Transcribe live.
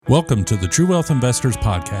Welcome to the True Wealth Investors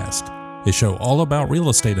Podcast, a show all about real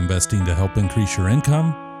estate investing to help increase your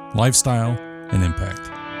income, lifestyle, and impact.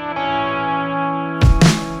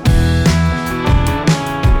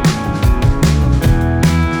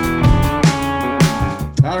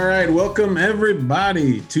 All right, welcome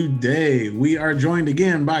everybody. Today we are joined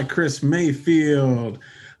again by Chris Mayfield,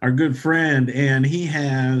 our good friend, and he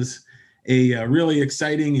has a really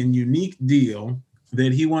exciting and unique deal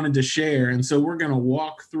that he wanted to share. And so we're going to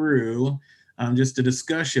walk through just a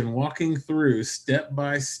discussion, walking through step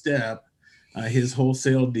by step his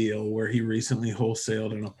wholesale deal where he recently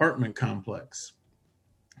wholesaled an apartment complex.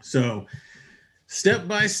 So step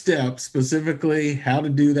by step, specifically how to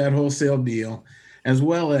do that wholesale deal, as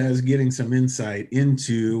well as getting some insight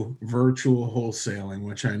into virtual wholesaling,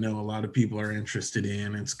 which I know a lot of people are interested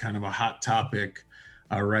in. It's kind of a hot topic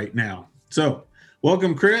right now. So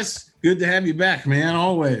welcome, Chris. Good to have you back, man.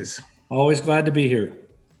 Always glad to be here.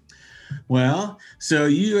 Well, so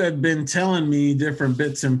you have been telling me different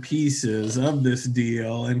bits and pieces of this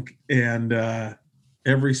deal, and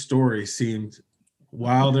every story seemed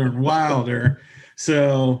wilder and wilder.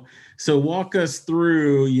 So walk us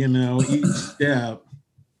through, each step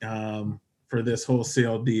for this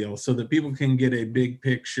wholesale deal so that people can get a big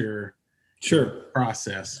picture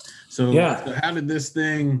process. So how did this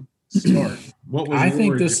thing start? What was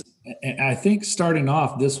I think starting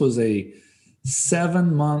off, this was a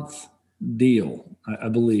 7-month deal, I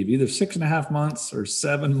believe, either 6.5 months or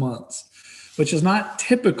 7 months, which is not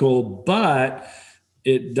typical, but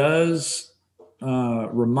it does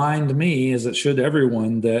remind me, as it should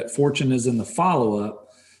everyone, that fortune is in the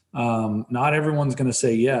follow-up. Not everyone's going to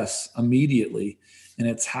say yes immediately, and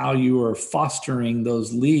it's how you are fostering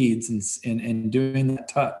those leads and doing that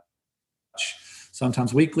touch.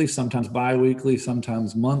 Sometimes weekly, sometimes bi-weekly,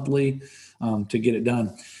 sometimes monthly, to get it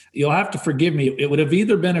done. You'll have to forgive me. It would have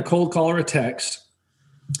either been a cold call or a text.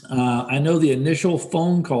 I know the initial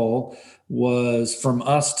phone call was from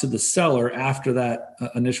us to the seller after that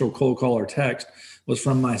initial cold call or text was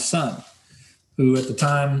from my son, who at the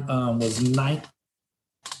time was 19.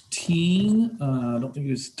 I don't think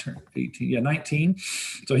he was turned 18. Yeah, 19.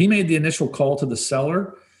 So he made the initial call to the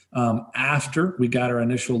seller after we got our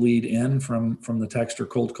initial lead in from the text or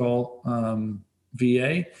cold call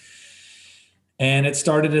VA. And it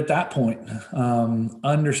started at that point.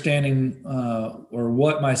 Understanding or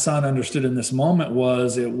what my son understood in this moment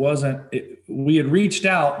was we had reached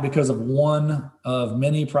out because of one of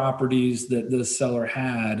many properties that this seller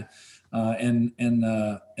had in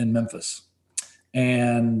Memphis.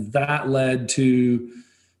 And that led to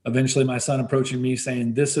eventually my son approaching me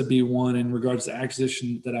saying, this would be one in regards to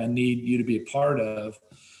acquisition that I need you to be a part of,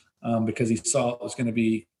 because he saw it was going to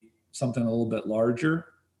be something a little bit larger.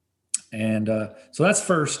 And so that's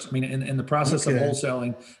first. I mean, in the process of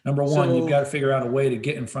wholesaling, number one, you've got to figure out a way to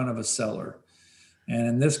get in front of a seller. And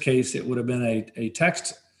in this case, it would have been a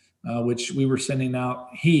text, which we were sending out.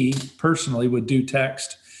 He personally would do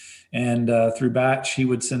text, and through batch, he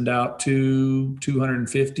would send out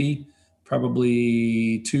 250,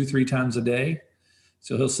 probably 2-3 times a day.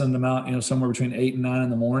 So he'll send them out, somewhere between 8 and 9 in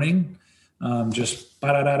the morning, just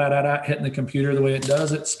hitting the computer the way it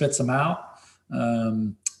does. It spits them out.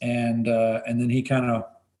 And then he kind of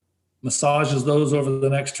massages those over the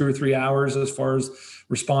next 2 or 3 hours as far as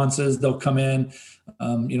responses. They'll come in,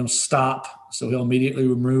 stop. So he'll immediately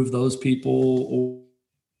remove those people,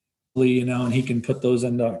 and he can put those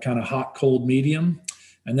into kind of hot, cold, medium.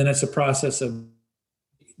 And then it's a process of,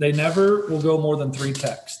 they never will go more than 3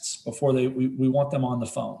 texts before we want them on the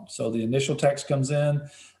phone. So the initial text comes in,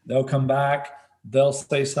 they'll come back, they'll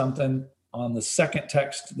say something. On the second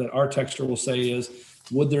text that our texter will say is,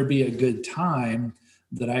 would there be a good time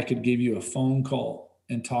that I could give you a phone call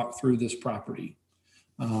and talk through this property?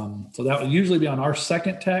 So that would usually be on our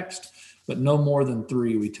second text, but no more than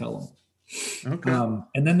 3, we tell them. Okay.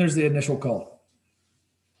 And then there's the initial call.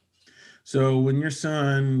 So when your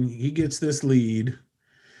son, he gets this lead,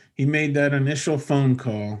 he made that initial phone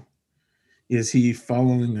call. Is he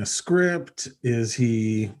following a script? Is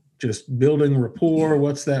he just building rapport?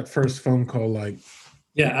 What's that first phone call like?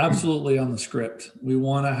 Yeah, absolutely on the script. We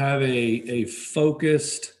want to have a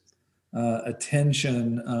focused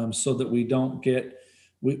attention so that we don't get,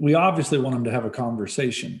 we obviously want them to have a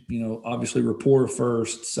conversation, obviously rapport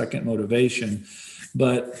first, second motivation.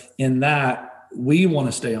 But in that, we want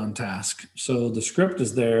to stay on task. So the script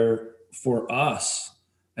is there for us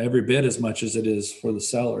every bit as much as it is for the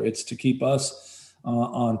seller. It's to keep us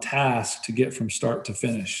on task to get from start to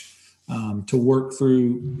finish, to work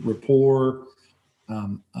through rapport,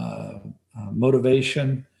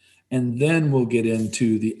 motivation, and then we'll get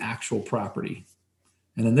into the actual property.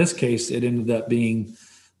 And in this case, it ended up being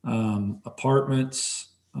apartments,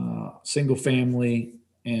 single family,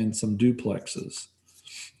 and some duplexes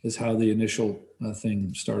is how the initial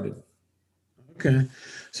thing started. Okay.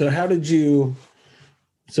 So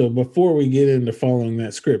before we get into following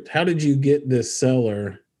that script, how did you get this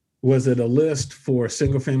seller? Was it a list for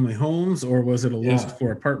single family homes or was it a list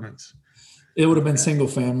for apartments? It would have been single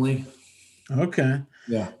family. Okay.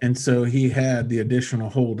 Yeah. And so he had the additional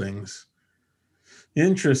holdings.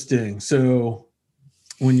 Interesting. So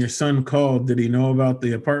when your son called, did he know about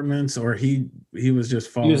the apartments or he was just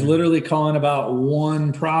following? He was literally calling about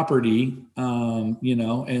one property, and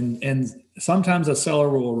sometimes a seller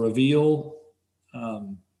will reveal,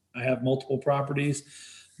 I have multiple properties.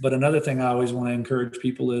 But another thing I always want to encourage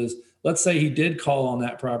people is, let's say he did call on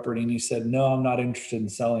that property and he said, no, I'm not interested in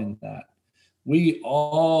selling that. We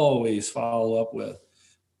always follow up with,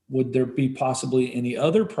 would there be possibly any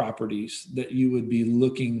other properties that you would be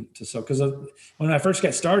looking to sell? Because when I first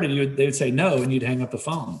got started, they would say no, and you'd hang up the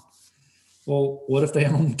phone. Well, what if they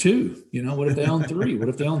own 2? What if they own 3? What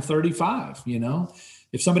if they own 35?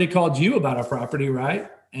 If somebody called you about a property, right?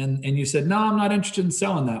 And you said, no, I'm not interested in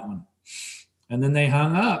selling that one. And then they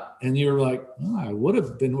hung up and you were like, oh, I would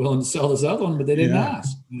have been willing to sell this other one, but they didn't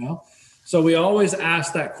ask, So we always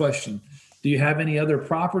ask that question. Do you have any other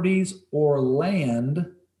properties or land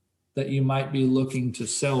that you might be looking to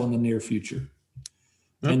sell in the near future?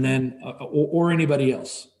 Okay. And then, or anybody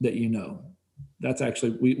else that that's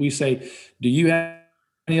actually, we say, do you have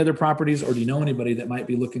any other properties or do you know anybody that might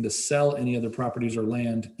be looking to sell any other properties or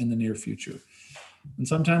land in the near future? And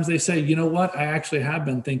sometimes they say, you know what, I actually have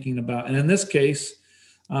been thinking about, and in this case,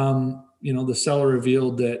 the seller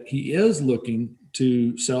revealed that he is looking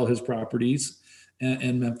to sell his properties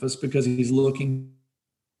in Memphis because he's looking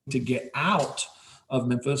to get out of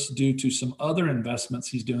Memphis due to some other investments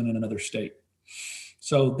he's doing in another state.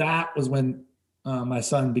 So that was when my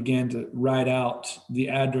son began to write out the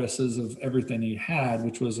addresses of everything he had,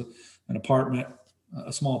 which was an apartment,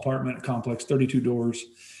 a small apartment complex, 32 doors,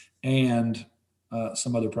 and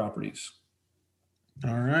some other properties.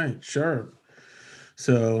 All right, sure.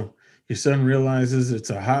 So your son realizes it's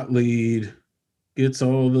a hot lead, gets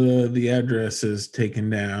all the addresses taken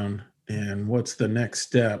down, and what's the next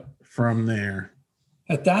step from there?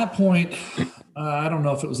 At that point, I don't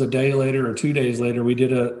know if it was a day later or 2 days later, we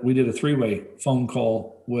did a 3-way phone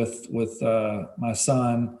call with my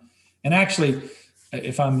son, and actually,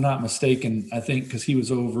 if I'm not mistaken, I think because he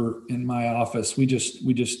was over in my office, we just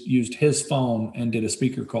used his phone and did a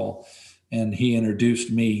speaker call, and he introduced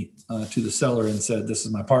me to the seller and said, "This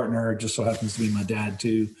is my partner. It just so happens to be my dad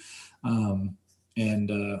too," and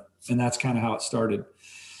that's kind of how it started.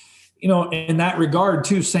 In that regard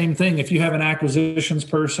too, same thing. If you have an acquisitions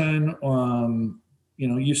person,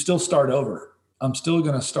 you still start over. I'm still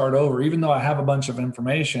going to start over, even though I have a bunch of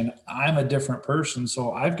information. I'm a different person,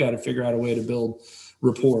 so I've got to figure out a way to build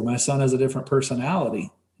rapport. My son has a different personality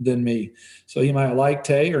than me, so he might like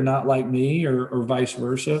Tay or not like me, or vice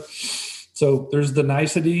versa. So there's the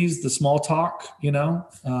niceties, the small talk,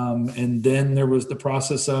 and then there was the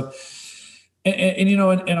process of,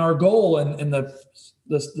 and our goal and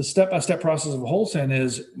the step-by-step process of wholesaling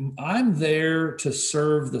is I'm there to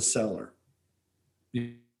serve the seller.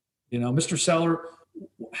 Mr. Seller,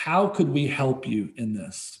 how could we help you in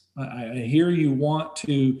this? I hear you want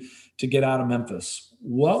to get out of Memphis.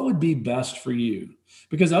 What would be best for you?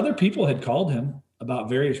 Because other people had called him about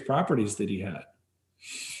various properties that he had.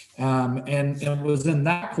 And it was in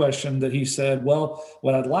that question that he said, well,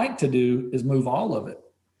 what I'd like to do is move all of it.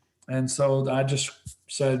 And so I just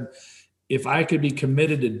said, if I could be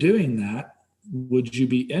committed to doing that, would you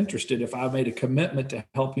be interested if I made a commitment to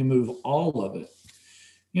help you move all of it?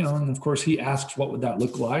 And of course he asked, what would that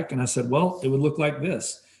look like? And I said, well, it would look like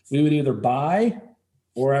this. We would either buy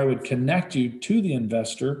or I would connect you to the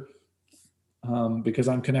investor because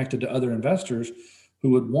I'm connected to other investors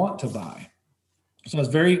who would want to buy. So I was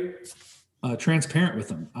very transparent with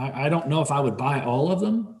them. I don't know if I would buy all of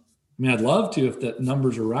them. I mean, I'd love to if the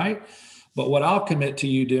numbers are right. But what I'll commit to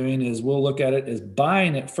you doing is we'll look at it as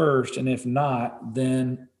buying it first. And if not,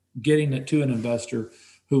 then getting it to an investor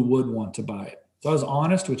who would want to buy it. So I was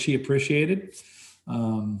honest, which he appreciated,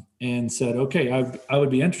 and said, okay, I would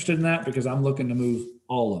be interested in that because I'm looking to move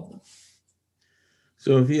all of them.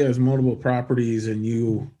 So if he has multiple properties and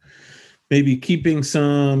you maybe keeping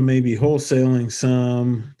some, maybe wholesaling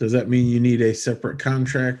some, does that mean you need a separate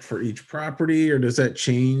contract for each property, or does that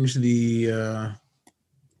change the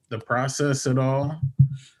process at all?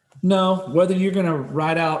 No, whether you're going to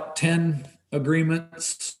write out 10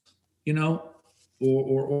 agreements,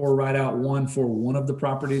 or write out one for one of the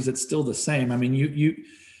properties, it's still the same. I mean,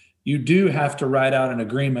 you do have to write out an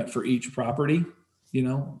agreement for each property,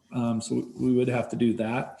 so we would have to do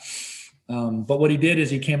that. But what he did is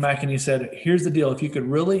he came back and he said, here's the deal. If you could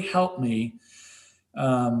really help me,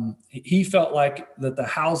 he felt like that the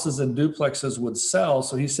houses and duplexes would sell.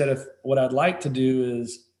 So he said, what I'd like to do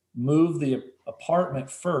is move the apartment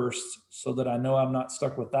first so that I know I'm not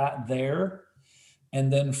stuck with that there.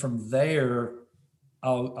 And then from there,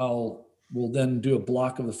 we'll then do a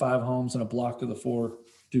block of the 5 homes and a block of the 4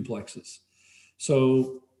 duplexes.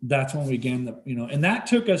 So that's when we began and that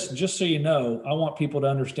took us, just so you know, I want people to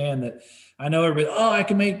understand that I know everybody, I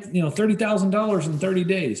can make, $30,000 in 30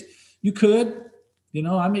 days. You could,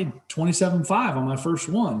 I made 27.5 on my first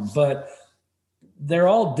one, but they're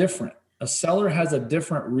all different. A seller has a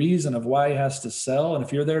different reason of why he has to sell. And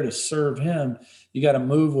if you're there to serve him, you got to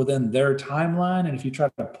move within their timeline. And if you try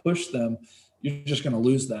to push them, you're just going to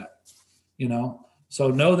lose that, So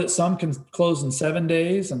know that some can close in 7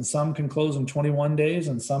 days and some can close in 21 days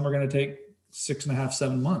and some are going to take 6.5,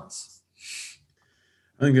 7 months.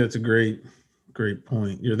 I think that's a great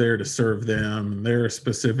point. You're there to serve them, their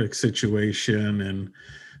specific situation and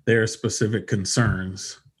their specific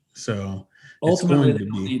concerns. So ultimately, they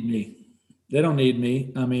don't need me. They don't need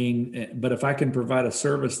me. I mean, but if I can provide a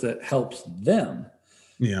service that helps them,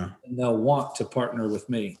 and they'll want to partner with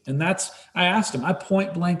me. And I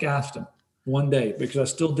point blank asked him one day because I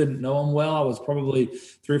still didn't know him well. I was probably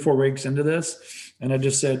 3 or 4 weeks into this. And I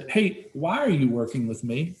just said, hey, why are you working with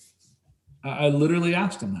me? I literally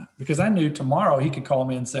asked him that because I knew tomorrow he could call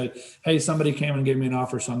me and say, hey, somebody came and gave me an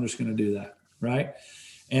offer, so I'm just going to do that. Right.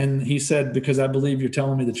 And he said, because I believe you're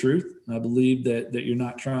telling me the truth. I believe that you're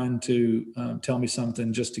not trying to tell me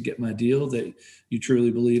something just to get my deal, that you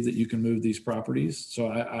truly believe that you can move these properties. So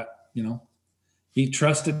I he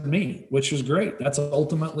trusted me, which was great. That's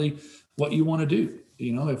ultimately what you want to do.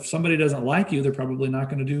 If somebody doesn't like you, they're probably not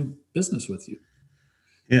going to do business with you.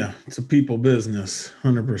 Yeah. It's a people business,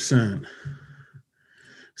 100%.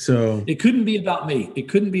 So it couldn't be about me. It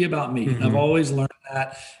couldn't be about me. Mm-hmm. I've always learned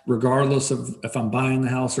that regardless of if I'm buying the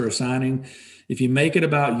house or assigning, if you make it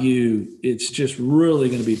about you, it's just really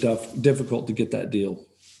going to be difficult to get that deal.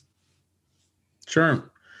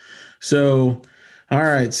 Sure. So, all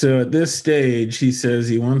right. So at this stage, he says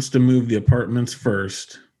he wants to move the apartments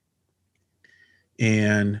first.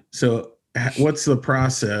 And so what's the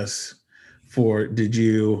process for,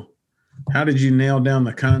 how did you nail down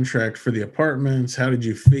the contract for the apartments? How did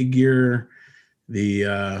you figure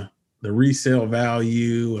the resale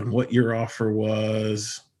value and what your offer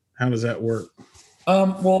was? How does that work?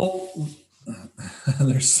 Well,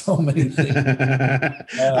 there's so many things.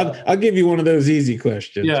 I'll give you one of those easy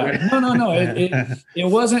questions. Yeah. No. It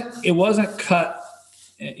wasn't cut.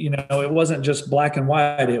 It wasn't just black and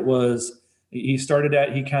white. It was, this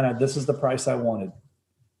is the price I wanted.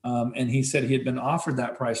 And he said he had been offered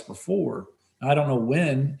that price before. I don't know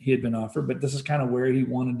when he had been offered, but this is kind of where he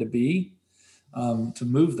wanted to be to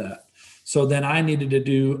move that. So then I needed to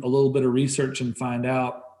do a little bit of research and find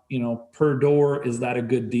out, per door, is that a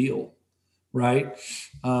good deal? Right.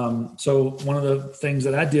 So one of the things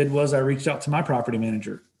that I did was I reached out to my property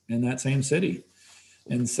manager in that same city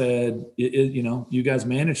and said, you guys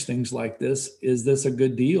manage things like this. Is this a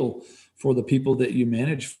good deal for the people that you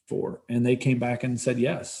manage for? And they came back and said,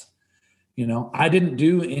 yes. I didn't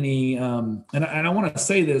do any, and I want to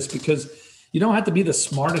say this because you don't have to be the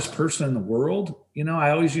smartest person in the world. I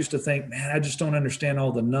always used to think, man, I just don't understand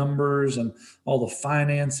all the numbers and all the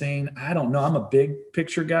financing. I don't know. I'm a big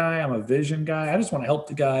picture guy. I'm a vision guy. I just want to help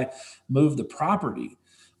the guy move the property.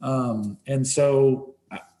 And so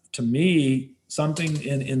to me, something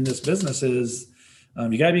in this business is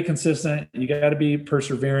you got to be consistent. You got to be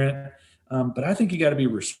perseverant. But I think you got to be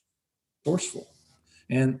resourceful.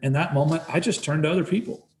 And in that moment, I just turned to other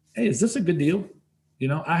people. Hey, is this a good deal?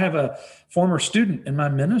 I have a former student in my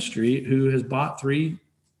ministry who has bought 3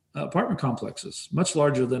 apartment complexes, much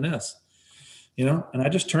larger than this, and I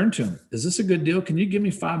just turned to him. Is this a good deal? Can you give me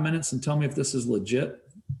 5 minutes and tell me if this is legit?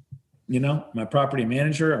 My property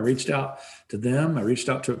manager, I reached out to them. I reached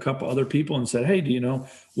out to a couple other people and said, hey,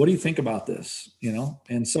 what do you think about this?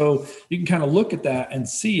 And so you can kind of look at that and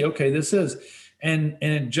see, okay, this is, and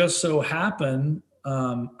it just so happened,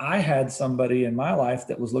 I had somebody in my life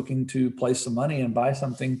that was looking to place some money and buy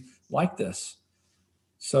something like this.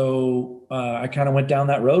 So I kind of went down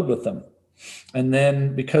that road with them. And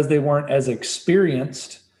then because they weren't as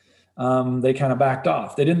experienced, they kind of backed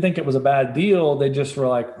off. They didn't think it was a bad deal. They just were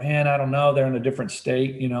like, man, I don't know. They're in a different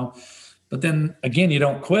state, But then again, you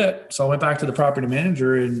don't quit. So I went back to the property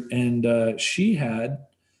manager and she had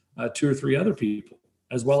two or three other people,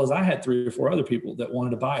 as well as I had three or four other people that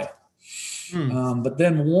wanted to buy it. But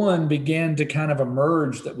then one began to kind of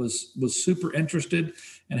emerge that was super interested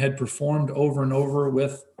and had performed over and over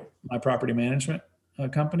with my property management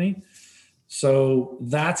company. So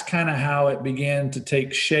that's kind of how it began to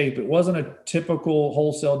take shape. It wasn't a typical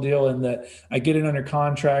wholesale deal in that I get it under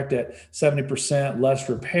contract at 70% less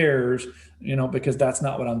repairs, because that's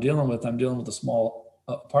not what I'm dealing with. I'm dealing with a small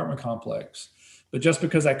apartment complex. But just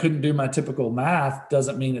because I couldn't do my typical math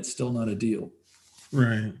doesn't mean it's still not a deal.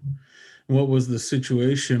 Right. What was the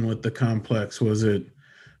situation with the complex? Was it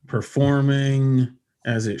performing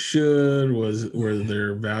as it should? Were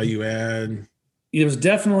there value add? It was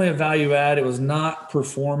definitely a value add. It was not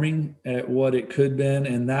performing at what it could have been.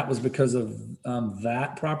 And that was because of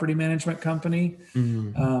that property management company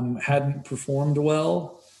hadn't performed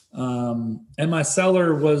well. And my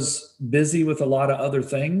seller was busy with a lot of other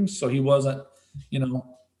things. So he wasn't,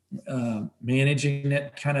 managing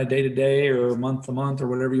it kind of day to day or month to month or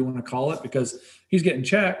whatever you want to call it, because he's getting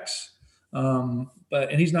checks, and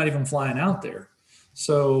he's not even flying out there.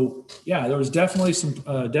 So yeah, there was definitely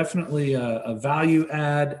definitely a value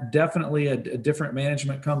add, definitely a different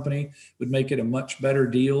management company would make it a much better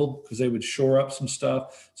deal because they would shore up some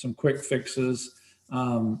stuff, some quick fixes,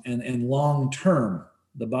 and long term,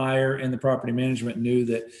 the buyer and the property management knew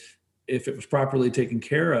that if it was properly taken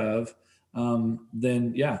care of,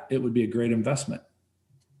 then yeah, it would be a great investment.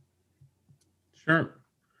 Sure.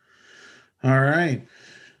 All right.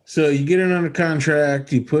 So you get it under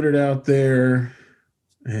contract, you put it out there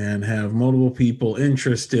and have multiple people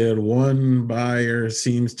interested. One buyer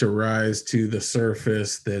seems to rise to the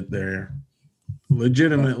surface that they're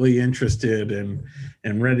legitimately interested and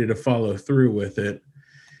ready to follow through with it.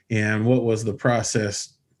 And what was the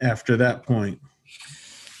process after that point?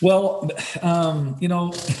 Well,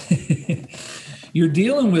 you're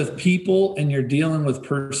dealing with people and you're dealing with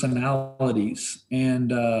personalities.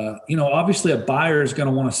 And, obviously a buyer is going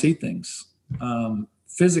to want to see things.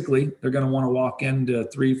 Physically, they're going to want to walk into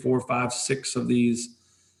 3, 4, 5, 6 of these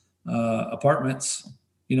apartments,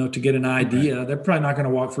 to get an idea. Okay. They're probably not going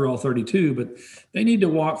to walk through all 32, but they need to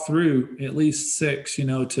walk through at least 6,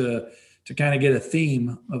 to kind of get a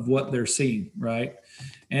theme of what they're seeing, right?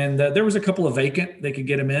 And there was a couple of vacant they could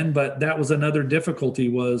get them in, but that was another difficulty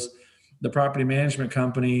was the property management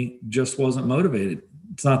company just wasn't motivated.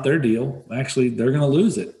 It's not their deal. Actually, they're going to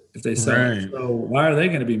lose it if they sell it. So why are they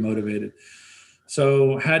going to be motivated?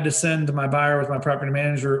 So had to send my buyer with my property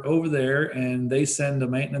manager over there, and they send a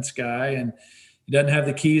maintenance guy, and he doesn't have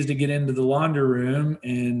the keys to get into the laundry room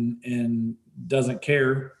and doesn't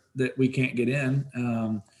care that we can't get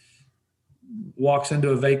in. Walks into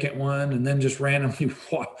a vacant one and then just randomly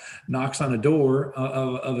knocks on a door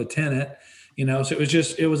of a tenant, so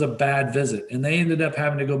it was a bad visit. And they ended up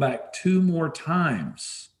having to go back 2 more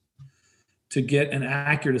times to get an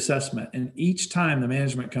accurate assessment. And each time the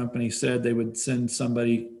management company said they would send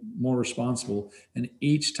somebody more responsible. And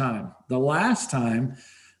each time, the last time,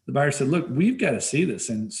 the buyer said, look, we've got to see this.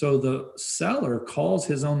 And so the seller calls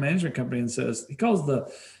his own management company and says, he calls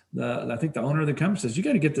I think the owner of the company says, you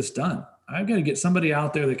got to get this done. I've got to get somebody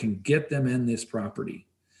out there that can get them in this property.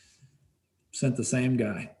 Sent the same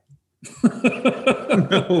guy.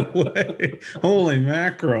 No way. Holy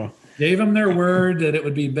mackerel. Gave them their word that it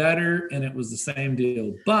would be better, and it was the same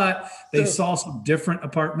deal. But they saw some different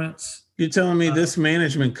apartments. You're telling me this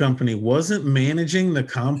management company wasn't managing the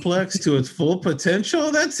complex to its full potential?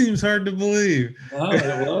 That seems hard to believe. Oh,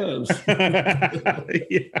 it was.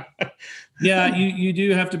 Yeah. Yeah, you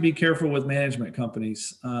do have to be careful with management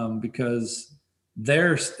companies because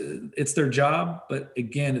it's their job, but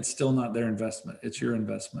again, it's still not their investment. It's your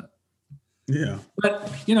investment. Yeah.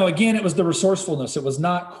 But, again, it was the resourcefulness. It was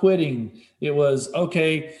not quitting. It was,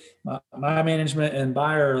 okay, my management and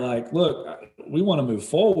buyer are like, look, we want to move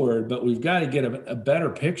forward, but we've got to get a better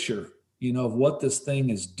picture, of what this thing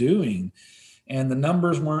is doing. And the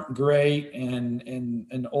numbers weren't great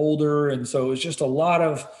and older. And so it was just a lot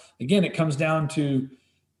of, again, it comes down to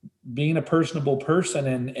being a personable person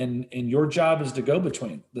and your job is to go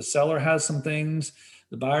between. The seller has some things,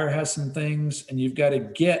 the buyer has some things, and you've got to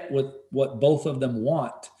get with what both of them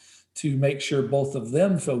want to make sure both of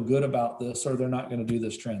them feel good about this, or they're not going to do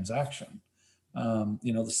this transaction.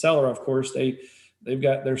 The seller, of course, they've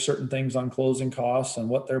got their certain things on closing costs and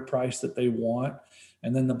what their price that they want.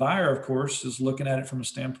 And then the buyer, of course, is looking at it from a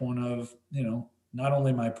standpoint of, not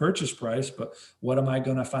only my purchase price, but what am I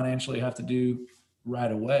going to financially have to do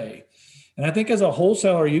right away? And I think as a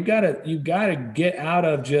wholesaler, you got to get out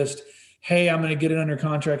of just, hey, I'm going to get it under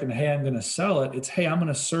contract and hey, I'm going to sell it. It's, hey, I'm going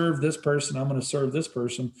to serve this person. I'm going to serve this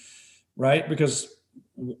person. Right. Because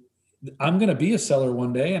I'm going to be a seller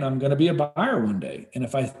one day and I'm going to be a buyer one day. And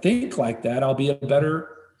if I think like that, I'll be a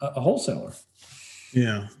better a wholesaler.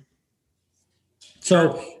 Yeah.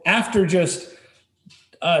 So after just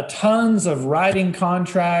tons of writing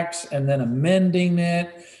contracts and then amending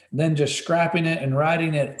it, then just scrapping it and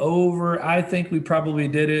writing it over, I think we probably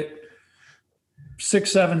did it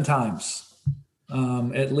 6-7 times,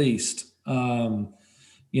 at least.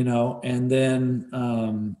 You know, and then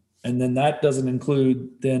that doesn't include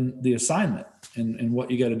then the assignment and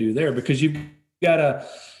what you got to do there, because you got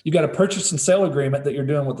a purchase and sale agreement that you're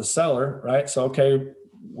doing with the seller, right? So, okay,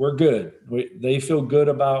 we're good. They feel good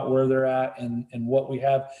about where they're at and what we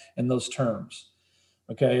have in those terms.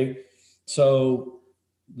 Okay. So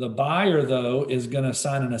the buyer, though, is going to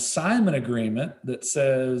sign an assignment agreement that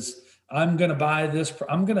says, I'm going to buy this.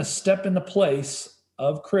 I'm going to step in the place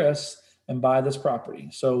of Chris and buy this property.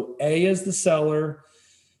 So A is the seller,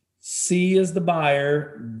 C is the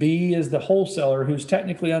buyer, B is the wholesaler who's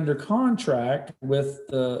technically under contract with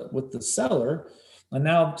the seller, and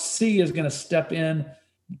now C is going to step in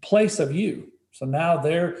place of you. So now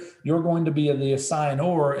you're going to be the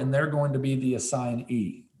assignor and they're going to be the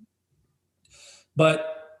assignee. But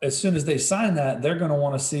as soon as they sign that, they're going to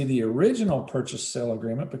want to see the original purchase sale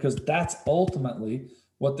agreement, because that's ultimately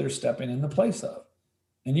what they're stepping in the place of.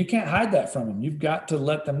 And you can't hide that from them. You've got to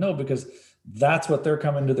let them know, because that's what they're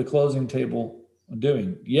coming to the closing table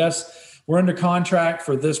doing. Yes, we're under contract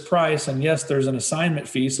for this price. And yes, there's an assignment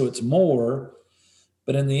fee, so it's more.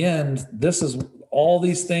 But in the end, this is all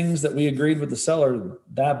these things that we agreed with the seller,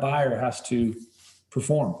 that buyer has to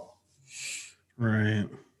perform. Right.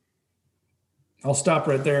 I'll stop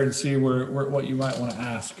right there and see where what you might want to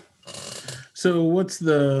ask. So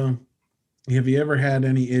have you ever had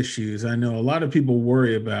any issues? I know a lot of people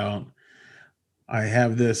worry about, I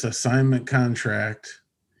have this assignment contract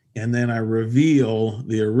and then I reveal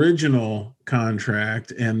the original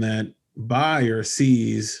contract and that buyer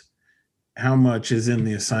sees how much is in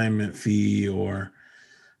the assignment fee. Or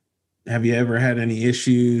have you ever had any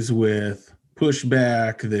issues with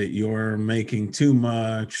pushback that you're making too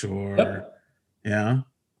much? Or Yep. Yeah.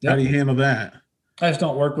 Yep. How do you handle that? I just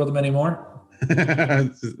don't work with them anymore.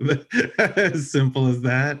 As simple as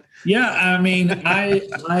that. Yeah, I mean, I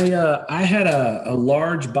had a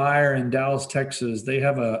large buyer in Dallas, Texas. They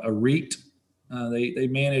have a REIT. They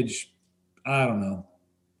manage, I don't know,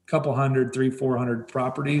 a couple hundred, 300-400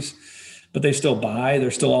 properties, but they still buy.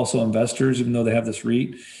 They're still also investors, even though they have this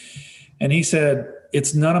REIT. And he said,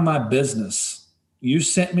 it's none of my business. You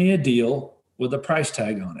sent me a deal with a price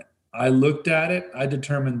tag on it. I looked at it. I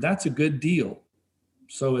determined that's a good deal.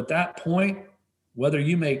 So at that point, whether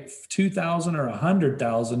you make 2,000 or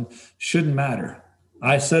 100,000 shouldn't matter.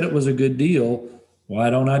 I said it was a good deal. Why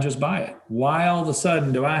don't I just buy it? Why all of a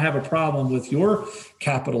sudden do I have a problem with your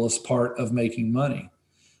capitalist part of making money?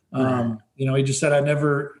 Right. He just said, I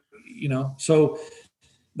never, so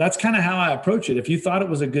that's kind of how I approach it. If you thought it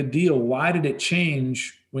was a good deal, why did it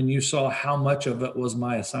change when you saw how much of it was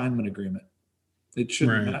my assignment agreement? It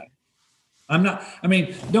shouldn't matter.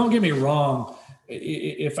 Don't get me wrong.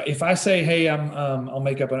 If I say, hey, I'll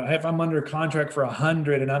make up, if I'm under contract for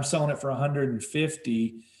 100 and I'm selling it for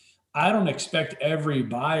 150, I don't expect every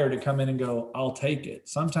buyer to come in and go, I'll take it.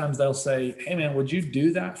 Sometimes they'll say, hey man, would you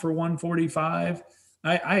do that for 145?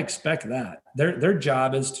 I expect that. Their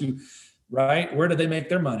job is to, right? Where do they make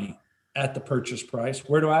their money? At the purchase price.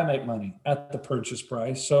 Where do I make money? At the purchase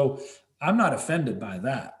price. So I'm not offended by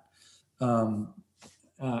that.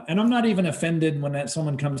 And I'm not even offended when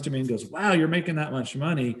someone comes to me and goes, wow, you're making that much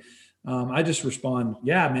money. I just respond,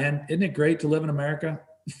 yeah, man, isn't it great to live in America?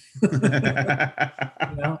 And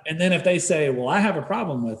then if they say, well, I have a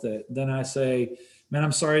problem with it, then I say, man,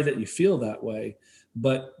 I'm sorry that you feel that way.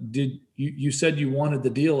 But you said you wanted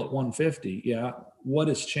the deal at 150. Yeah. What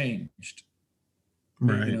has changed?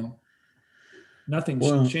 Right.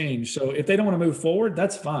 Nothing's changed. So if they don't want to move forward,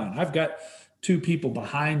 that's fine. I've got 2 people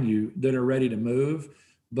behind you that are ready to move.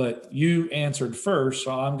 But you answered first,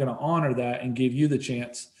 so I'm going to honor that and give you the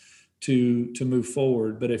chance to move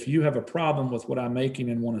forward. But if you have a problem with what I'm making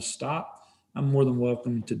and want to stop, I'm more than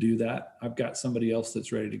welcome to do that. I've got somebody else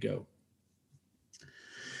that's ready to go.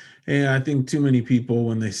 Hey, I think too many people,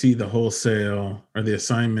 when they see the wholesale or the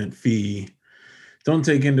assignment fee, don't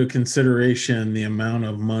take into consideration the amount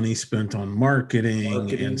of money spent on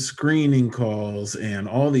marketing and screening calls and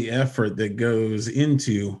all the effort that goes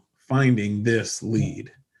into finding this lead.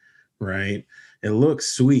 Right? It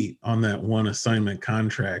looks sweet on that one assignment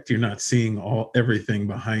contract. You're not seeing everything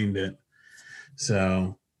behind it.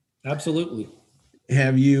 So absolutely.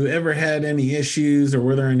 Have you ever had any issues, or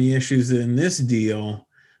were there any issues in this deal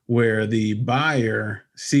where the buyer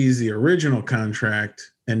sees the original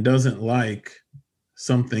contract and doesn't like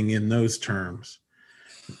something in those terms?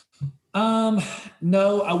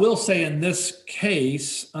 No, I will say in this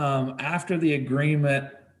case, after the agreement,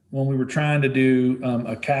 when we were trying to do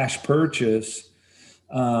a cash purchase,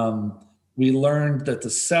 we learned that the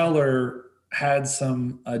seller had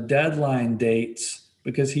some deadline dates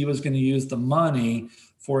because he was going to use the money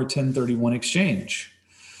for a 1031 exchange.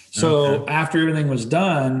 So after everything was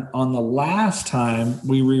done, on the last time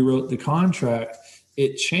we rewrote the contract,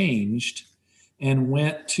 it changed and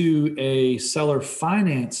went to a seller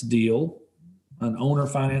finance deal, an owner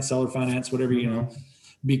finance, seller finance, whatever,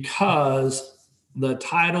 because the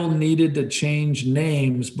title needed to change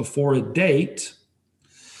names before a date.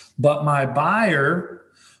 But my buyer,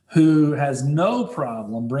 who has no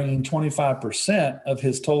problem bringing 25% of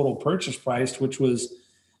his total purchase price, which was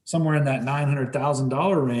somewhere in that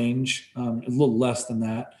 $900,000 range, a little less than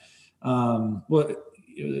that.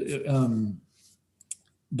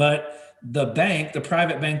 But the bank, the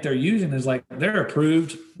private bank they're using is like, they're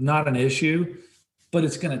approved, not an issue, but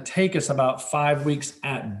it's going to take us about 5 weeks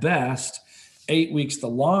at best, 8 weeks the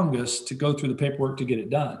longest to go through the paperwork to get it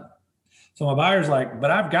done. So my buyer's like, but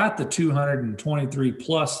I've got the 223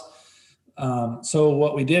 plus. So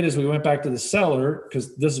what we did is we went back to the seller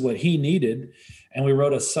because this is what he needed. And we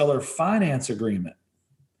wrote a seller finance agreement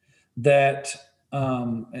that,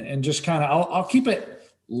 and just kind of, I'll keep it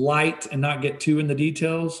light and not get too in the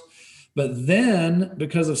details. But then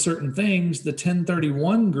because of certain things, the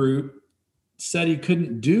 1031 group said he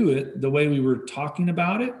couldn't do it the way we were talking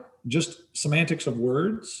about it, just semantics of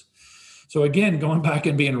words. So again, going back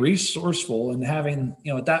and being resourceful and having,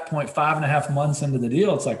 at that point, 5.5 months into the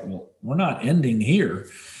deal, it's like, well, we're not ending here.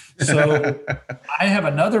 So I have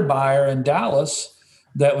another buyer in Dallas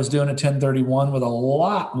that was doing a 1031 with a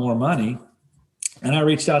lot more money. And I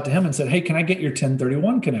reached out to him and said, hey, can I get your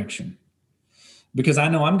 1031 connection? Because I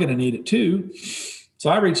know I'm going to need it too. So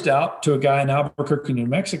I reached out to a guy in Albuquerque, New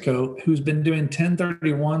Mexico, who's been doing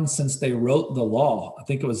 1031 since they wrote the law. I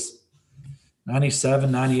think it was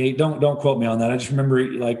 97, 98. Don't quote me on that. I just remember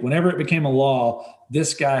like whenever it became a law,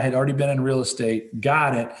 this guy had already been in real estate,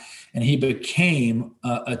 got it, and he became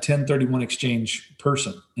a 1031 exchange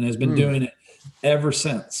person and has been doing it ever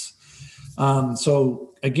since.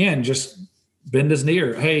 So again, just bend his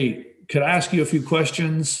ear. Hey, could I ask you a few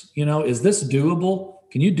questions? Is this doable?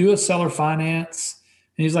 Can you do a seller finance?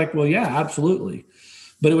 And he's like, well, yeah, absolutely.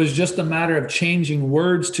 But it was just a matter of changing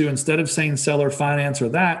words to, instead of saying seller finance or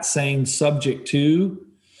that, saying subject to.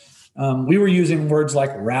 We were using words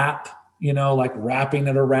like wrap, like wrapping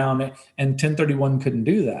it around it, and 1031 couldn't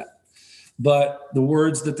do that. But the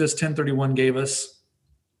words that this 1031 gave us,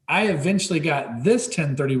 I eventually got this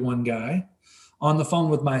 1031 guy on the phone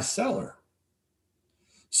with my seller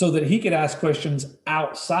so that he could ask questions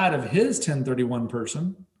outside of his 1031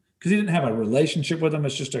 person because he didn't have a relationship with them.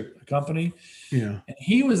 It's just a company. Yeah. And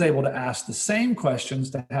he was able to ask the same questions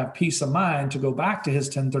to have peace of mind to go back to his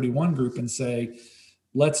 1031 group and say,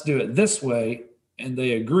 let's do it this way. And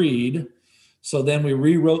they agreed. So then we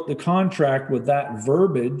rewrote the contract with that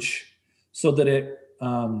verbiage so that it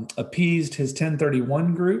appeased his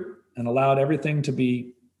 1031 group and allowed everything to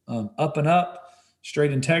be up and up,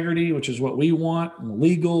 straight integrity, which is what we want, and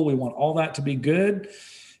legal. We want all that to be good.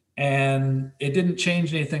 And it didn't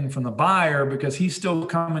change anything from the buyer because he's still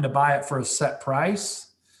coming to buy it for a set price.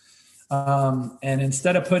 And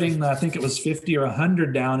instead of putting, I think it was 50 or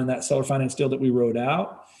 100 down in that seller finance deal that we wrote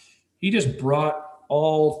out, he just brought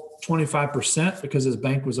all 25% because his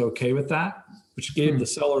bank was okay with that, which gave the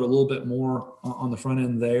seller a little bit more on the front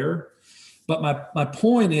end there. But my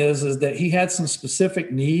point is that he had some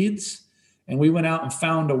specific needs, and we went out and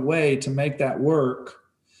found a way to make that work.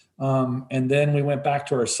 And then we went back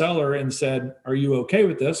to our seller and said, are you okay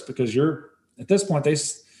with this? Because at this point, they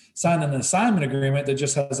signed an assignment agreement that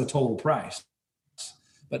just has a total price.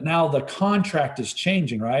 But now the contract is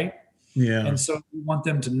changing, right? Yeah. And so we want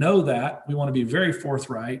them to know that. We want to be very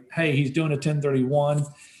forthright. Hey, he's doing a 1031.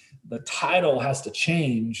 The title has to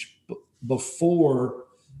change before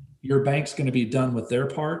your bank's going to be done with their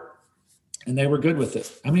part. And they were good with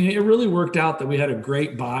it. I mean, it really worked out that we had a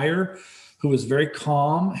great buyer who was very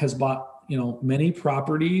calm, has bought, many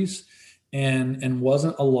properties and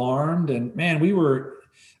wasn't alarmed. And man, we were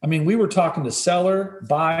talking to seller,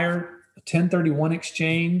 buyer, a 1031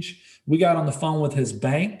 exchange. We got on the phone with his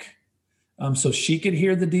bank so she could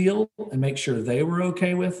hear the deal and make sure they were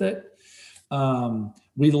okay with it.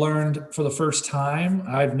 We learned for the first time,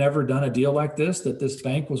 I've never done a deal like this, that this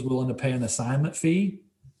bank was willing to pay an assignment fee.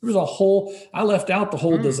 I left out the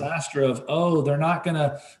whole disaster of, oh, they're not going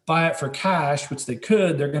to buy it for cash, which they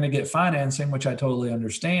could. They're going to get financing, which I totally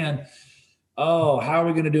understand. Oh, how are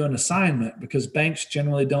we going to do an assignment? Because banks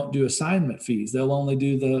generally don't do assignment fees. They'll only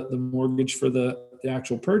do the mortgage for the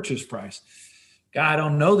actual purchase price. God, I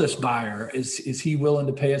don't know this buyer. Is he willing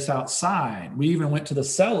to pay us outside? We even went to the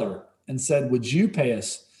seller and said, would you pay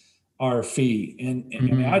us our fee? And I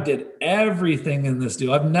mean, I did everything in this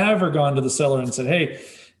deal. I've never gone to the seller and said, hey,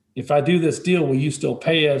 if I do this deal, will you still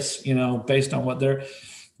pay us, based on what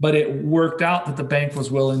but it worked out that the bank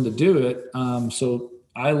was willing to do it. So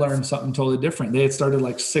I learned something totally different. They had started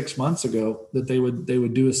like 6 months ago that they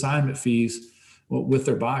would do assignment fees with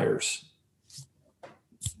their buyers.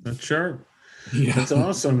 That's sharp. Yeah. That's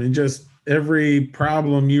awesome. And just every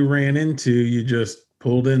problem you ran into, you just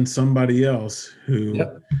pulled in somebody else who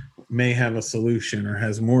may have a solution or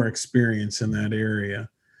has more experience in that area.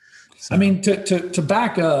 So. I mean, to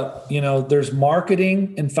back up, there's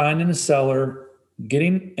marketing and finding a seller,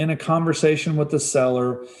 getting in a conversation with the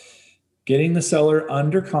seller, getting the seller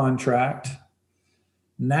under contract,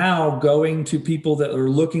 now going to people that are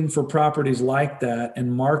looking for properties like that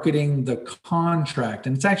and marketing the contract.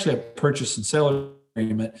 And it's actually a purchase and sale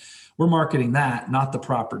agreement. We're marketing that, not the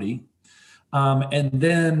property. And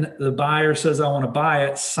then the buyer says, I want to buy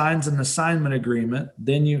it, signs an assignment agreement.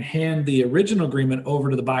 Then you hand the original agreement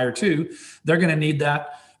over to the buyer too. They're going to need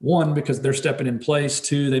that, one, because they're stepping in place.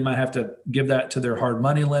 Two, they might have to give that to their hard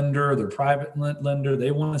money lender, their private lender.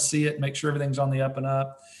 They want to see it, make sure everything's on the up and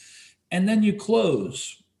up. And then you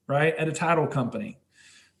close, right, at a title company.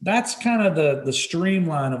 That's kind of the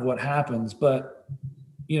streamline of what happens. But,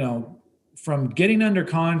 from getting under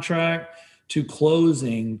contract to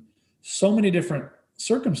closing, so many different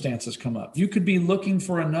circumstances come up. You could be looking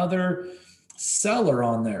for another seller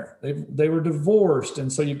on there. They were divorced,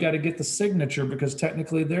 and so you've got to get the signature because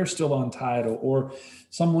technically they're still on title, or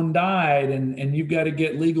someone died and you've got to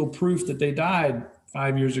get legal proof that they died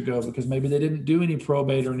 5 years ago because maybe they didn't do any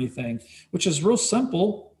probate or anything, which is real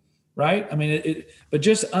simple, right? I mean, but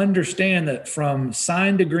just understand that from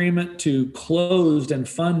signed agreement to closed and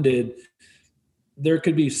funded, there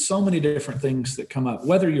could be so many different things that come up,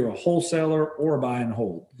 whether you're a wholesaler or a buy and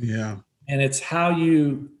hold. Yeah. And it's how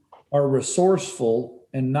you are resourceful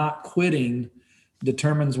and not quitting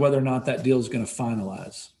determines whether or not that deal is going to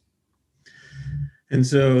finalize. And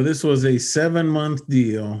so this was a 7-month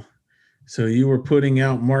deal. So you were putting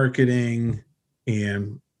out marketing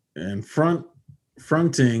and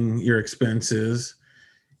fronting your expenses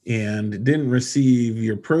and didn't receive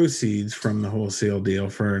your proceeds from the wholesale deal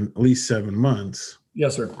for at least 7 months.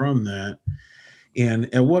 Yes, sir. From that.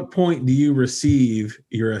 And at what point do you receive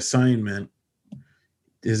your assignment?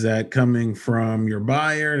 Is that coming from your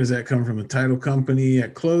buyer? Does that come from the title company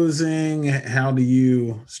at closing? How do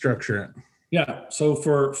you structure it? Yeah. So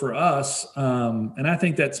for us, and I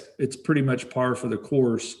think it's pretty much par for the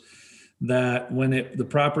course, that when the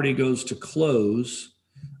property goes to close,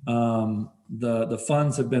 the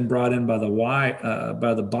funds have been brought in by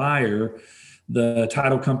the buyer. The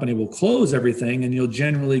title company will close everything, and you'll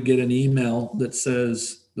generally get an email that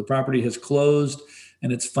says the property has closed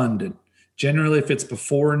and it's funded. Generally, if it's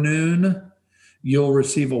before noon, you'll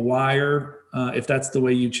receive a wire. If that's the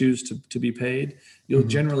way you choose to be paid, you'll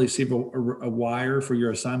generally receive a wire for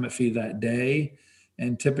your assignment fee that day.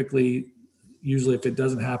 And typically, usually if it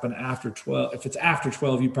doesn't happen after 12, if it's after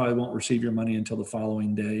 12, you probably won't receive your money until the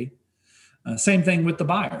following day. Same thing with the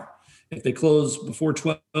buyer. If they close before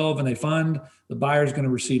 12 and they fund, the buyer is going to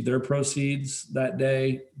receive their proceeds that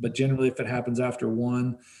day. But generally, if it happens after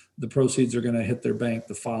 1, the proceeds are going to hit their bank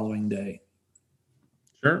the following day.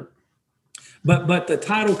 Sure. But the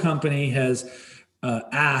title company has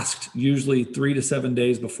asked usually 3 to 7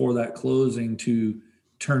 days before that closing to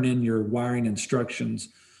turn in your wiring instructions,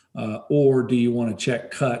 or do you want a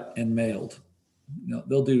check cut and mailed?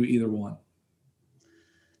 They'll do either one.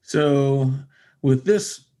 So with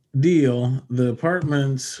this deal, the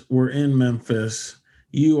apartments were in Memphis.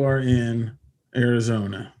 You are in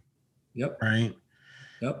Arizona. Yep. Right?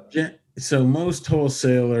 Yep. So most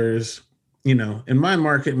wholesalers, in my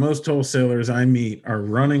market, most wholesalers I meet are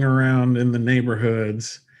running around in the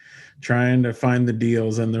neighborhoods trying to find the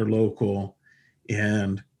deals, and they're local,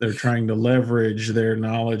 and they're trying to leverage their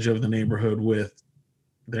knowledge of the neighborhood with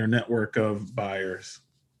their network of buyers.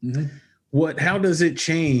 Mm-hmm. How does it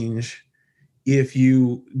change if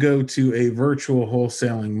you go to a virtual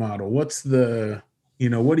wholesaling model? What's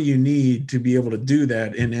what do you need to be able to do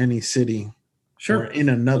that in any city? Sure. Or in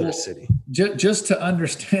another city? Just to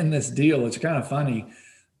understand this deal, it's kind of funny.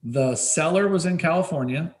 The seller was in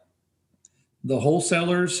California. The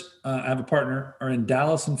wholesalers, I have a partner, are in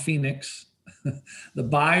Dallas and Phoenix. The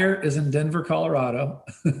buyer is in Denver, Colorado.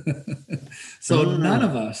 So none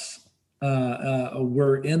of us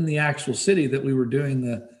were in the actual city that we were doing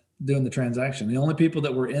the transaction. The only people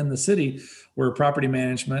that were in the city were property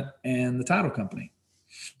management and the title company.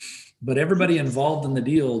 But everybody involved in the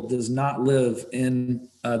deal does not live in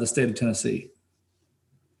the state of Tennessee.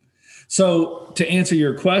 So to answer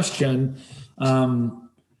your question,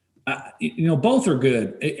 both are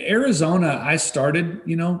good. Arizona, I started,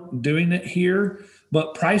 doing it here,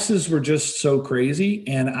 but prices were just so crazy.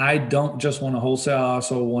 And I don't just want to wholesale, I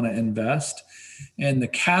also want to invest. And the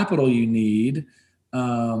capital you need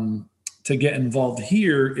to get involved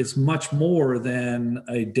here is much more than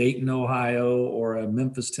a Dayton, Ohio, or a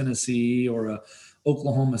Memphis, Tennessee, or a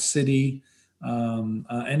Oklahoma City.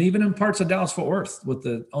 And even in parts of Dallas-Fort Worth with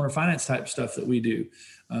the owner finance type stuff that we do.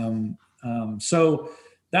 So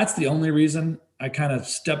that's the only reason I kind of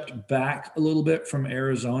stepped back a little bit from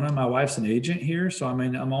Arizona. My wife's an agent here, so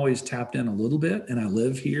I'm always tapped in a little bit, and I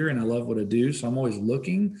live here and I love what I do. So I'm always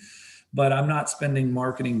looking, but I'm not spending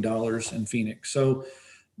marketing dollars in Phoenix. So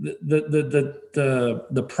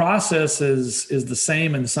the process is the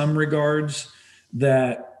same in some regards,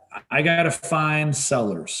 that I got to find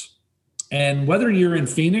sellers. And whether you're in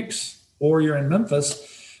Phoenix or you're in Memphis,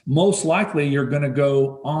 most likely you're going to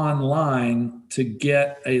go online to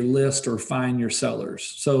get a list or find your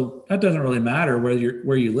sellers. So that doesn't really matter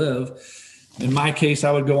where you live. In my case,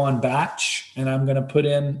 I would go on Batch, and I'm going to put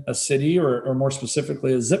in a city or more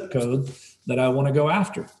specifically a zip code that I want to go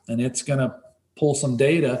after. And it's going to pull some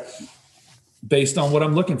data based on what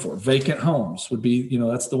I'm looking for. Vacant homes would be,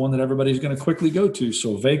 that's the one that everybody's going to quickly go to.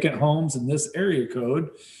 So vacant homes in this area code.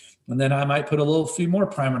 And then I might put a few more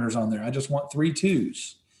parameters on there. I just want 3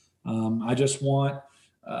 2s. I just want,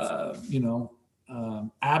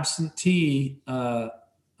 absentee,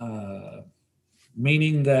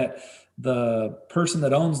 meaning that the person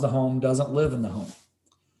that owns the home doesn't live in the home.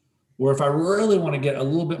 Or if I really want to get a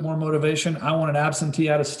little bit more motivation, I want an absentee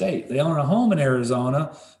out of state. They own a home in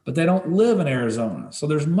Arizona, but they don't live in Arizona. So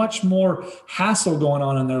there's much more hassle going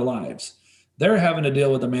on in their lives. They're having to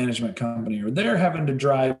deal with a management company, or they're having to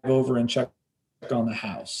drive over and check on the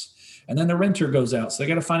house. And then the renter goes out, so they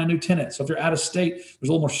got to find a new tenant. So if you're out of state, there's a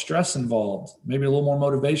little more stress involved, maybe a little more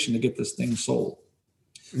motivation to get this thing sold.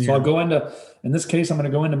 Yeah. So I'll go in this case, I'm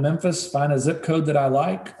going to go into Memphis, find a zip code that I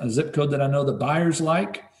like, a zip code that I know the buyers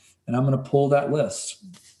like, and I'm going to pull that list,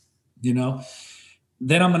 Then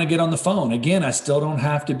I'm going to get on the phone. Again, I still don't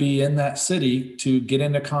have to be in that city to get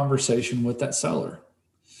into conversation with that seller.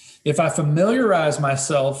 If I familiarize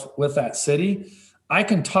myself with that city, I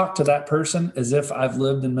can talk to that person as if I've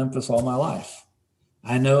lived in Memphis all my life.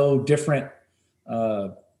 I know different,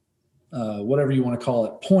 whatever you want to call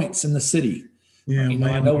it, points in the city. Yeah,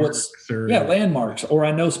 I know landmarks, or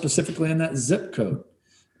I know specifically in that zip code,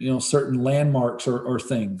 certain landmarks or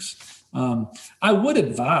things. I would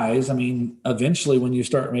advise, eventually when you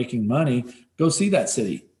start making money, go see that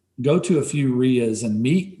city. Go to a few RIAs and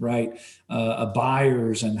meet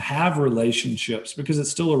buyers and have relationships, because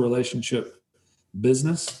it's still a relationship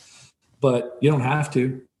business, but you don't have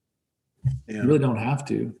to. Yeah. You really don't have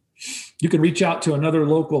to. You can reach out to another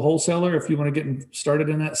local wholesaler if you want to get started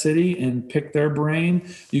in that city and pick their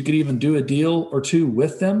brain. You could even do a deal or two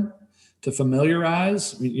with them to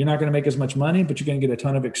familiarize. You're not going to make as much money, but you're going to get a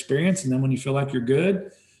ton of experience. And then when you feel like you're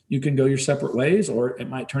good, you can go your separate ways, or it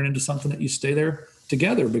might turn into something that you stay there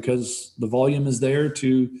together because the volume is there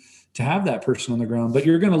to have that person on the ground. But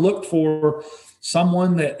you're going to look for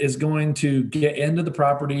someone that is going to get into the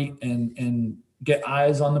property and get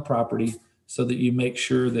eyes on the property, so that you make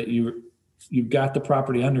sure that you've got the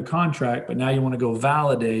property under contract, but now you want to go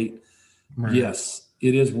validate, right. Yes,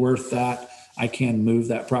 it is worth that. I can move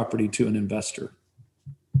that property to an investor.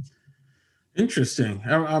 Interesting.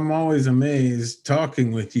 I'm always amazed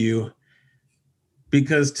talking with you,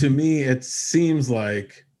 because to me, it seems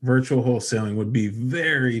like virtual wholesaling would be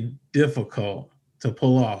very difficult to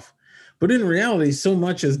pull off. But in reality, so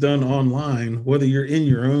much is done online, whether you're in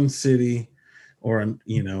your own city or,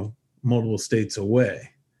 multiple states away.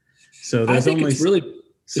 So there's only it's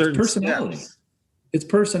personality. Steps. It's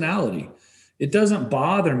personality. It doesn't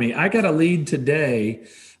bother me. I got a lead today.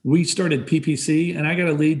 We started PPC, and I got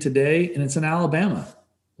a lead today, and it's in Alabama.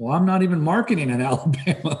 Well, I'm not even marketing in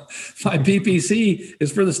Alabama. My PPC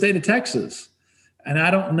is for the state of Texas. And I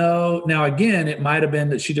don't know. Now, again, it might have been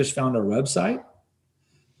that she just found our website,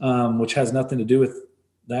 which has nothing to do with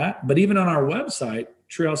that. But even on our website,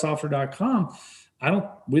 treehouseoffer.com,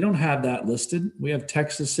 We don't have that listed. We have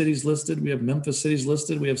Texas cities listed. We have Memphis cities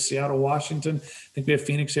listed. We have Seattle, Washington. I think we have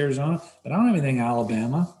Phoenix, Arizona, but I don't have anything in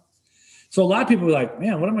Alabama. So a lot of people are like,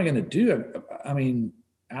 man, what am I going to do? I mean,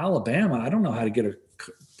 Alabama, I don't know how to get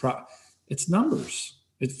it's numbers.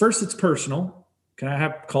 First, it's personal. Can I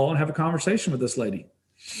call and have a conversation with this lady?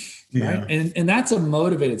 Yeah. Right. And that's a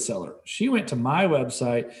motivated seller. She went to my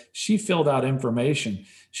website. She filled out information.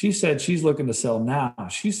 She said she's looking to sell now.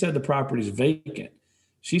 She said the property's vacant.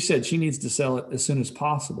 She said she needs to sell it as soon as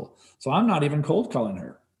possible. So I'm not even cold calling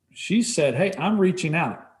her. She said, hey, I'm reaching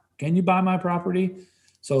out. Can you buy my property?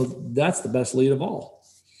 So that's the best lead of all.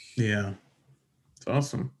 Yeah. It's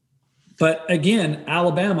awesome. But again,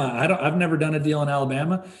 Alabama, I've never done a deal in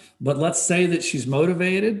Alabama, but let's say that she's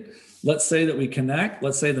motivated. Let's say that we connect.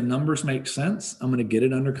 Let's say the numbers make sense. I'm going to get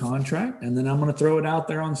it under contract, and then I'm going to throw it out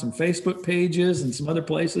there on some Facebook pages and some other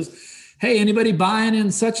places. Hey, anybody buying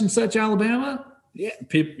in such and such Alabama? Yeah,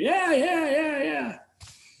 people. Yeah.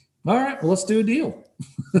 All right, well, let's do a deal.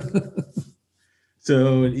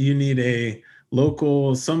 So you need a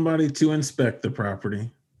local somebody to inspect the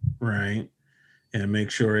property, right? And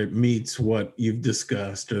make sure it meets what you've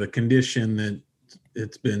discussed or the condition that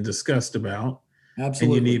it's been discussed about.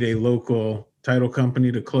 Absolutely. And you need a local title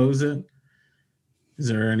company to close it. Is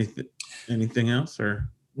there anything else or?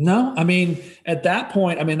 No, I mean, at that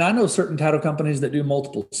point, I know certain title companies that do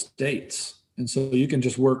multiple states. And so you can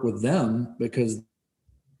just work with them because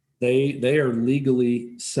they are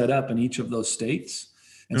legally set up in each of those states.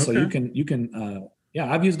 And so you can,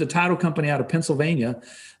 I've used a title company out of Pennsylvania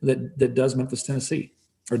that does Memphis, Tennessee,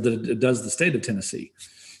 or that does the state of Tennessee.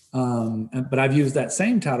 But I've used that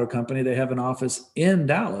same title company. They have an office in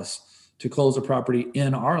Dallas to close a property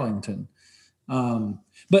in Arlington.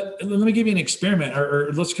 But let me give you an experiment,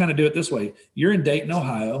 or let's kind of do it this way. You're in Dayton,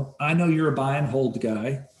 Ohio. I know you're a buy and hold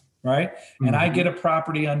guy, right? Mm-hmm. And I get a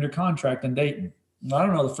property under contract in Dayton. I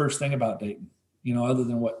don't know the first thing about Dayton, other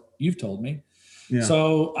than what you've told me. Yeah.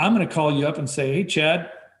 So I'm going to call you up and say, hey,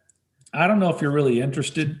 Chad, I don't know if you're really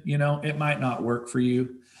interested. It might not work for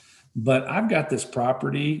you, but I've got this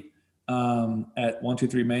property at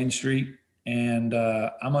 123 Main Street, and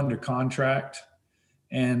I'm under contract,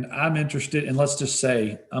 and I'm interested. And let's just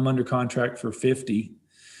say I'm under contract for 50,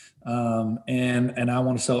 and I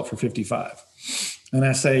want to sell it for 55. And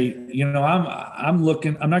I say, I'm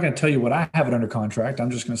looking. I'm not going to tell you what I have it under contract. I'm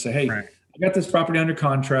just going to say, hey, right. I got this property under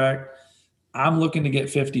contract. I'm looking to get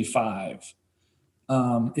 55.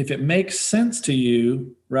 If it makes sense to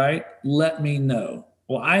you, right, let me know.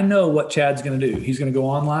 Well, I know what Chad's going to do. He's going to go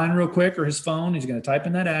online real quick, or his phone. He's going to type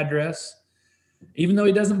in that address, even though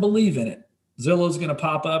he doesn't believe in it. Zillow's going to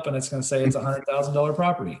pop up, and it's going to say it's a $100,000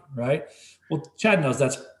 property, right? Well, Chad knows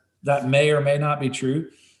that may or may not be true.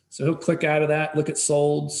 So he'll click out of that, look at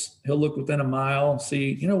solds. He'll look within a mile,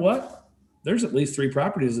 see, you know what? There's at least 3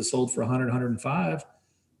 properties that sold for 100, 105.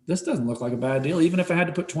 This doesn't look like a bad deal. Even if I had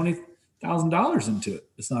to put $20,000 into it,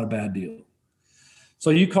 it's not a bad deal. So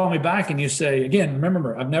you call me back and you say, again,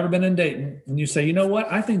 remember, I've never been in Dayton. And you say, you know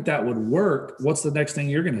what? I think that would work. What's the next thing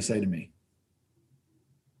you're going to say to me?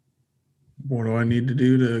 What do I need to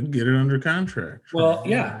do to get it under contract? Well,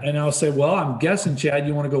 yeah. And I'll say, well, I'm guessing, Chad,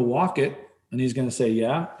 you want to go walk it. And he's going to say,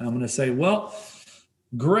 yeah. And I'm going to say, well,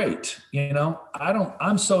 great.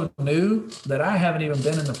 I'm so new that I haven't even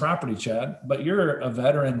been in the property, Chad, but you're a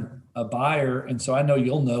veteran, a buyer. And so I know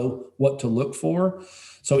you'll know what to look for.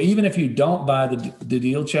 So even if you don't buy the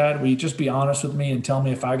deal, Chad, will you just be honest with me and tell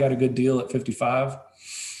me if I got a good deal at 55?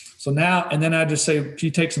 So now, and then I just say, can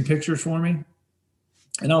you take some pictures for me?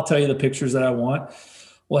 And I'll tell you the pictures that I want.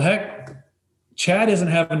 Well, heck, Chad isn't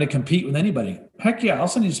having to compete with anybody. Heck yeah, I'll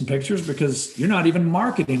send you some pictures because you're not even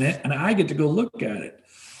marketing it and I get to go look at it.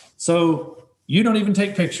 So you don't even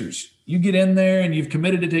take pictures. You get in there and you've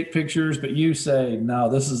committed to take pictures, but you say, no,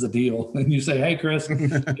 this is the deal. And you say, hey, Chris,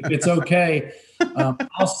 if it's okay,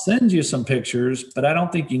 I'll send you some pictures, but I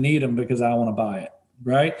don't think you need them because I want to buy it.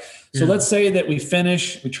 Right. So let's say that we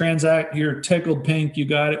transact, you're tickled pink. You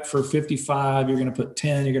got it for 55. You're going to put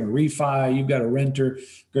 10, you're going to refi. You've got a renter.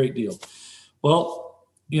 Great deal. Well,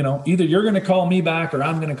 either you're going to call me back or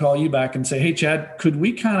I'm going to call you back and say, hey, Chad, could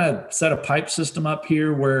we kind of set a pipe system up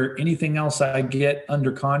here where anything else I get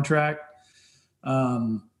under contract,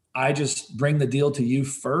 I just bring the deal to you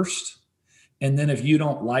first. And then if you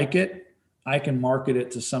don't like it, I can market it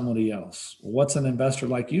to somebody else. What's an investor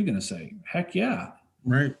like you going to say? Heck yeah.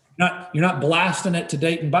 Right. You're not blasting it to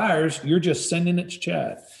Dayton buyers. You're just sending it to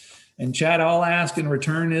Chad. And Chad, all I ask in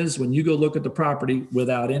return is when you go look at the property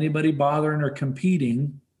without anybody bothering or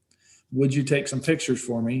competing, would you take some pictures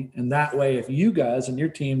for me? And that way, if you guys and your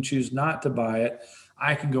team choose not to buy it,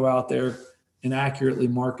 I can go out there and accurately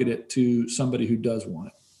market it to somebody who does want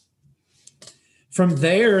it. From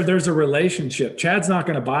there, there's a relationship. Chad's not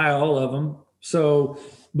going to buy all of them. So,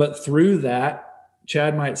 but through that,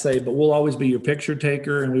 Chad might say, but we'll always be your picture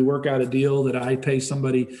taker. And we work out a deal that I pay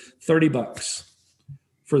somebody $30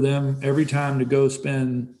 for them every time to go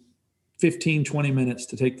spend 15, 20 minutes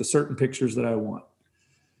to take the certain pictures that I want.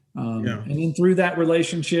 And then through that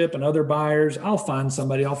relationship and other buyers, I'll find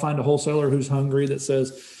a wholesaler who's hungry that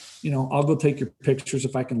says, I'll go take your pictures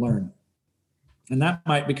if I can learn. And that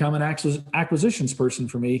might become an acquisitions person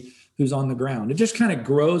for me who's on the ground. It just kind of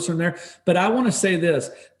grows from there. But I want to say this,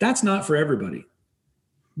 that's not for everybody.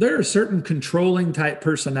 There are certain controlling type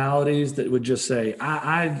personalities that would just say,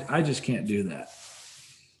 I just can't do that.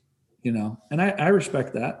 And I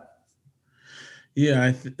respect that.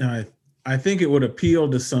 Yeah. I think it would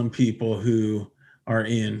appeal to some people who are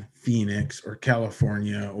in Phoenix or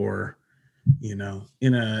California or, in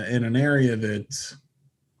an area that's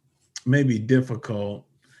maybe difficult,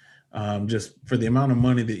 just for the amount of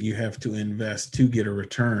money that you have to invest to get a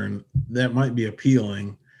return. That might be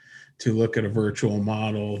appealing to look at a virtual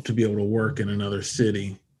model to be able to work in another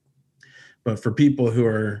city. But for people who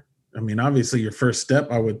are, obviously your first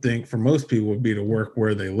step, I would think for most people would be to work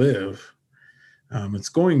where they live. It's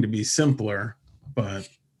going to be simpler, but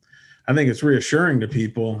I think it's reassuring to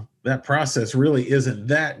people that process really isn't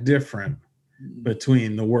that different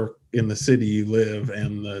between the work in the city you live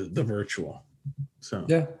and the virtual. So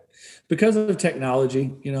yeah, because of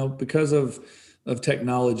technology, because of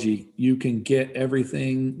technology, you can get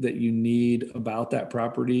everything that you need about that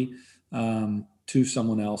property to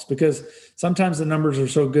someone else, because sometimes the numbers are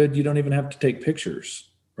so good you don't even have to take pictures.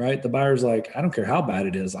 Right. The buyer's like, I don't care how bad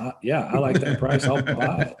it is. I like that price. I'll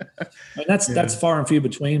buy it. And that's far and few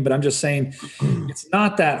between, but I'm just saying it's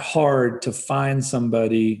not that hard to find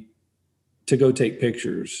somebody to go take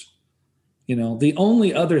pictures. The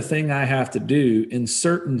only other thing I have to do in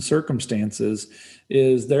certain circumstances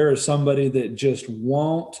is there is somebody that just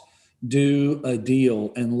won't do a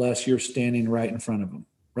deal unless you're standing right in front of them.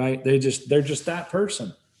 Right. They're just that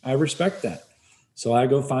person. I respect that. So I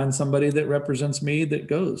go find somebody that represents me that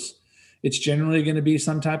goes. It's generally going to be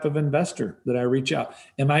some type of investor that I reach out.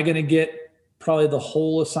 Am I going to get probably the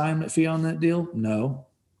whole assignment fee on that deal? No.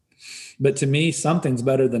 But to me, something's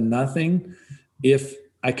better than nothing if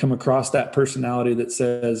I come across that personality that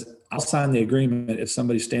says, I'll sign the agreement if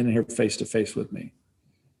somebody's standing here face to face with me.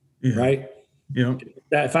 Yeah. Right? Yeah.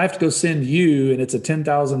 If I have to go send you and it's a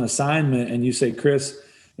 10,000 assignment and you say, Chris,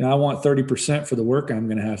 I want 30% for the work I'm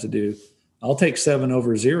going to have to do. I'll take 7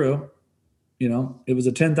 over 0. It was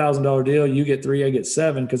a $10,000 deal. You get 3, I get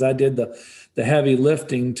 7, because I did the heavy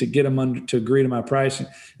lifting to get them to agree to my pricing.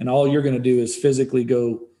 And all you're going to do is physically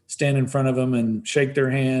go stand in front of them and shake their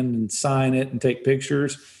hand and sign it and take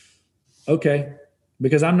pictures. Okay.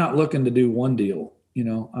 Because I'm not looking to do one deal.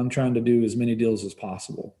 I'm trying to do as many deals as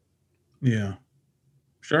possible. Yeah,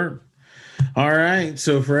 sure. All right.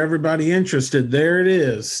 So for everybody interested, there it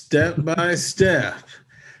is, step by step.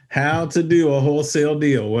 How to do a wholesale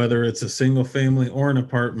deal, whether it's a single family or an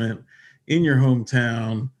apartment in your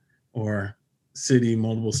hometown or city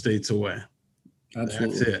multiple states away.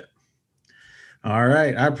 Absolutely. That's it. All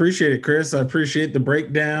right. I appreciate it, Chris. I appreciate the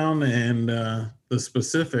breakdown and the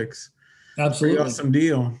specifics. Absolutely. Pretty awesome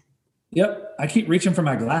deal. Yep. I keep reaching for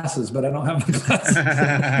my glasses, but I don't have my glasses.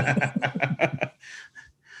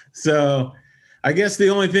 So I guess the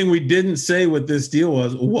only thing we didn't say with this deal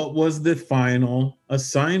was, what was the final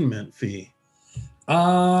assignment fee?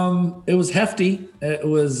 It was hefty. It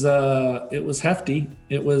was hefty.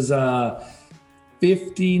 It was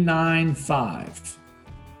 $59,500.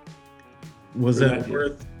 Was that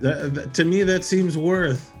worth that? To me, that seems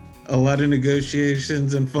worth a lot of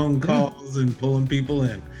negotiations and phone calls and pulling people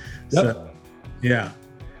in. Yep. So, yeah.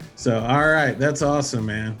 So, all right. That's awesome,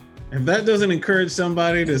 man. If that doesn't encourage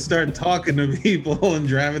somebody to start talking to people and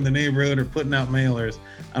driving the neighborhood or putting out mailers,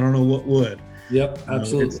 I don't know what would. Yep,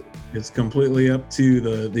 absolutely. It's completely up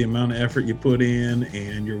to the amount of effort you put in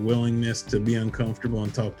and your willingness to be uncomfortable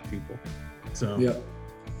and talk to people. So, yep.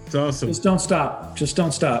 It's awesome. Just don't stop. Just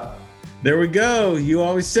don't stop. There we go. You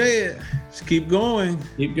always say it. Just keep going.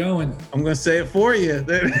 Keep going. I'm going to say it for you.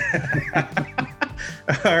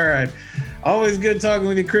 All right. Always good talking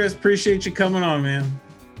with you, Chris. Appreciate you coming on, man.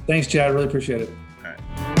 Thanks, Chad. I really appreciate it. All right.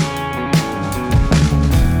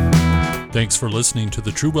 Thanks for listening to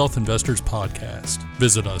the True Wealth Investors podcast.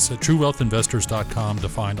 Visit us at truewealthinvestors.com to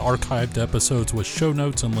find archived episodes with show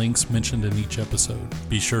notes and links mentioned in each episode.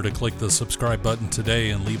 Be sure to click the subscribe button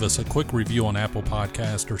today and leave us a quick review on Apple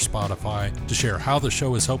Podcast or Spotify to share how the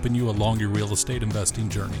show is helping you along your real estate investing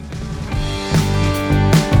journey.